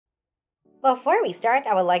Before we start,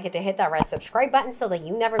 I would like you to hit that red subscribe button so that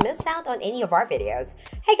you never miss out on any of our videos.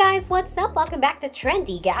 Hey guys, what's up? Welcome back to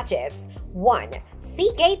Trendy Gadgets. 1.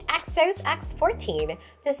 Seagate Exos X14.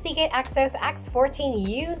 The Seagate Exos X14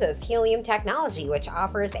 uses helium technology, which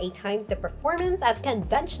offers 8 times the performance of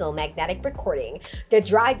conventional magnetic recording. The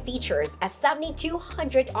drive features a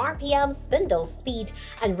 7200 RPM spindle speed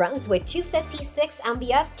and runs with 256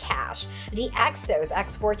 MB of cache. The Exos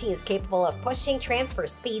X14 is capable of pushing transfer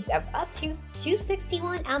speeds of up to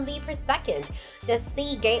 261 MB per second. The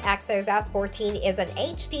Seagate Exos S14 is an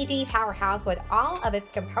HDD powerhouse with all of its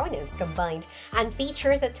components combined and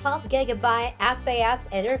features a 12 GB SAS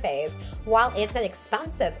interface. While it's an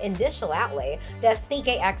expensive initial outlay, the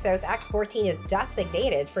Seagate Exos X14 is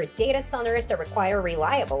designated for data centers that require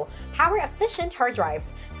reliable, power-efficient hard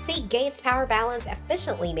drives. Seagate's Power Balance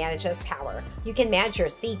efficiently manages power. You can manage your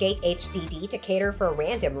Seagate HDD to cater for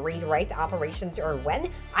random read-write operations or when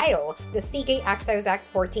idle. The Seagate Exos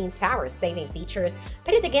X14's power-saving features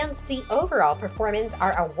pitted against the overall performance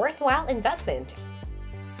are a worthwhile investment.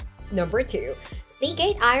 Number 2.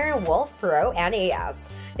 Seagate Iron Wolf Pro NAS.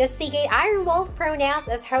 The Seagate Iron Wolf Pro NAS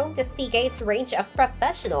is home to Seagate's range of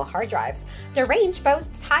professional hard drives. The range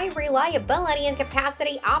boasts high reliability and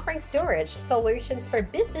capacity, offering storage solutions for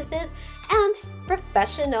businesses and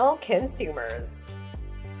professional consumers.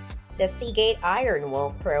 The Seagate Iron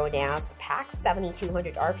Wolf Pro NAS packs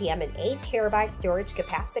 7200 RPM and 8 TB storage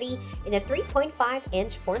capacity in a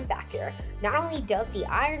 3.5-inch form factor. Not only does the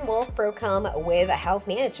Iron Wolf Pro come with a health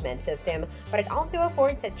management system, but it also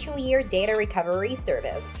affords a 2-year data recovery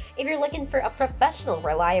service. If you're looking for a professional,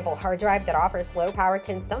 reliable hard drive that offers low power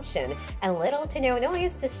consumption and little to no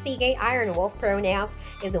noise, the Seagate Iron Wolf Pro NAS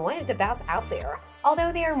is one of the best out there.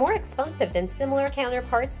 Although they are more expensive than similar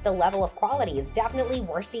counterparts, the level of quality is definitely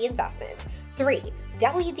worth the investment. 3.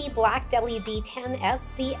 WD Black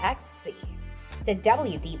WD10SPXC. The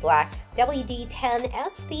WD Black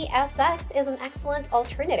WD10SPSX is an excellent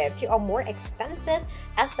alternative to a more expensive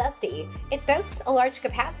SSD. It boasts a large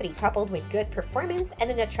capacity coupled with good performance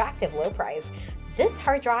and an attractive low price. This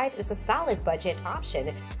hard drive is a solid budget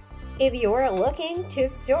option if you're looking to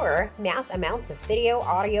store mass amounts of video,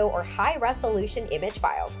 audio, or high-resolution image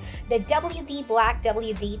files. The WD Black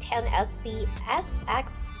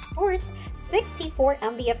WD10SPSX sports 64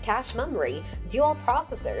 MB of cache memory, dual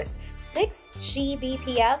processors, 6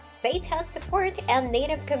 Gbps SATA support, and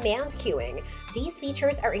native command queuing. These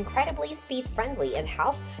features are incredibly speed-friendly and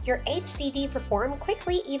help your HDD perform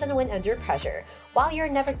quickly even when under pressure. While you're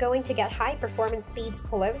never going to get high-performance speeds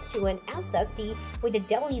close to an SSD with the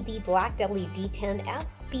WD Black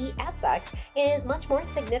WD10SPSX, it is much more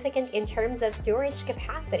significant in terms of storage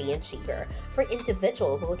capacity and cheaper. For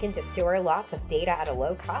individuals looking to store lots of data at a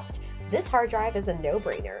low cost, this hard drive is a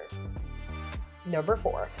no-brainer. Number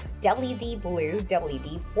 4. WD Blue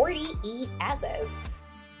WD40ESs.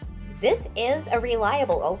 This is a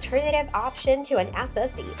reliable alternative option to an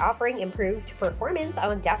SSD, offering improved performance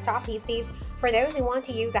on desktop PCs for those who want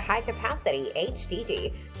to use a high-capacity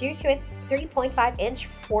HDD. Due to its 3.5-inch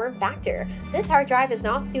form factor, this hard drive is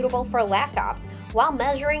not suitable for laptops. While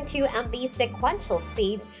measuring 2 MB sequential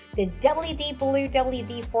speeds, the WD Blue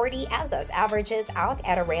WD40ESs averages out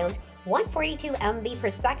at around 142 MB per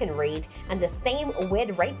second read and the same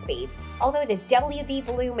with write speeds. Although the WD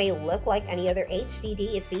Blue may look like any other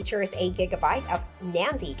HDD, it features a gigabyte of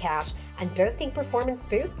NAND cache and boasting performance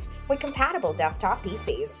boosts with compatible desktop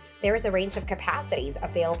PCs. There is a range of capacities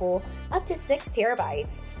available up to 6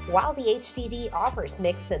 TB. While the HDD offers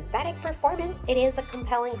mixed synthetic performance, it is a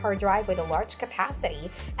compelling hard drive with a large capacity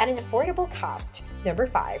at an affordable cost. Number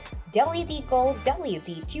 5. WD Gold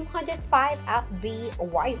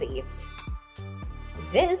WD205FB-YZ.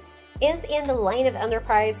 This is in the line of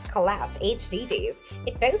enterprise-class HDDs.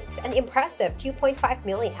 It boasts an impressive 2.5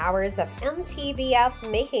 million hours of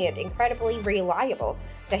MTBF, making it incredibly reliable.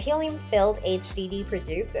 The helium-filled HDD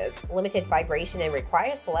produces limited vibration and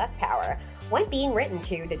requires less power. When being written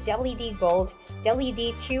to, the WD Gold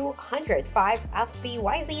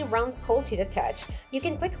WD205FB-YZ runs cool to the touch. You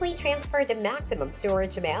can quickly transfer the maximum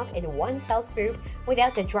storage amount in one fell swoop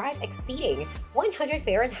without the drive exceeding 100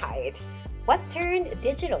 Fahrenheit. Western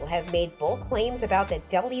Digital has made bold claims about the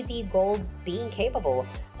WD Gold being capable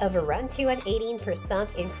of a run to an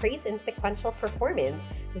 18% increase in sequential performance.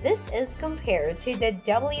 This is compared to the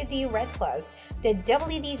WD Red Plus. The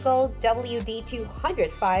WD Gold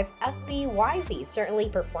WD205FB-YZ certainly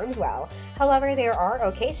performs well. However, there are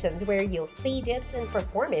occasions where you'll see dips in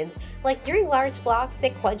performance, like during large block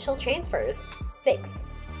sequential transfers. 6.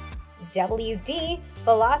 WD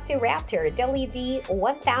Velociraptor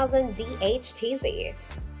WD1000DHTZ.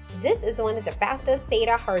 This is one of the fastest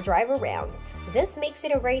SATA hard drive around. This makes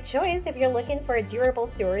it a great choice if you're looking for a durable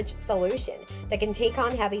storage solution that can take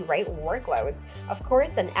on heavy write workloads. Of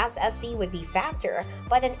course, an SSD would be faster,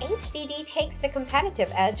 but an HDD takes the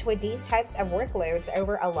competitive edge with these types of workloads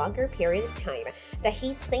over a longer period of time. The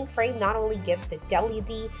heatsink frame not only gives the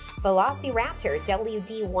WD Velociraptor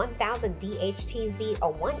WD1000 DHTZ a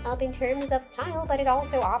one-up in terms of style, but it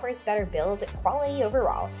also offers better build quality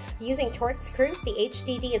overall. Using torque screws, the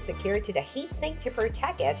HDD is secured to the heatsink to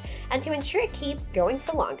protect it and to ensure it keeps going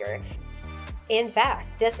for longer. In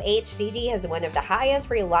fact, this HDD has one of the highest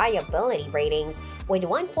reliability ratings with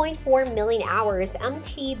 1.4 million hours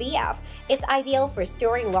MTBF. It's ideal for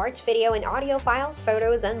storing large video and audio files,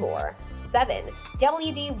 photos, and more. 7.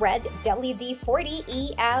 WD Red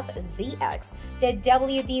WD40EFZX. The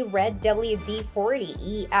WD Red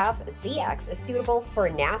WD40EFZX is suitable for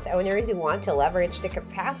NAS owners who want to leverage the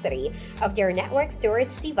capacity of their network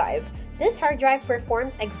storage device. This hard drive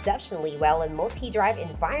performs exceptionally well in multi-drive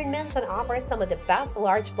environments and offers some of the best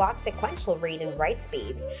large block sequential read and write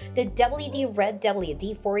speeds. The WD Red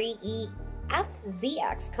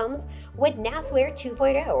WD40EFZX comes with NASWare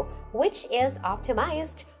 2.0, which is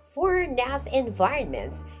optimized for NAS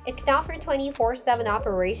environments. It can offer 24/7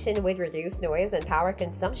 operation with reduced noise and power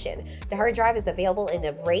consumption. The hard drive is available in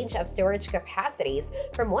a range of storage capacities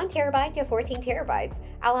from 1 TB to 14 TB,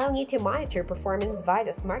 allowing you to monitor performance via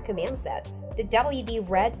the smart command set. The WD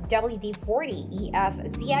Red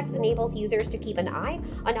WD40EFZX enables users to keep an eye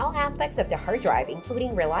on all aspects of the hard drive,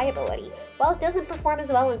 including reliability. While it doesn't perform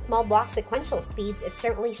as well in small block sequential speeds, it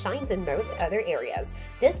certainly shines in most other areas.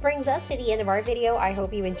 This brings us to the end of our video. I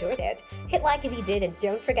hope you enjoyed it. Hit like if you did, and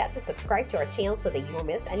don't forget to subscribe to our channel so that you won't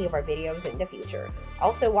miss any of our videos in the future.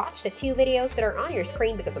 Also, watch the 2 videos that are on your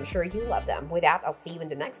screen because I'm sure you love them. With that, I'll see you in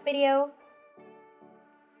the next video.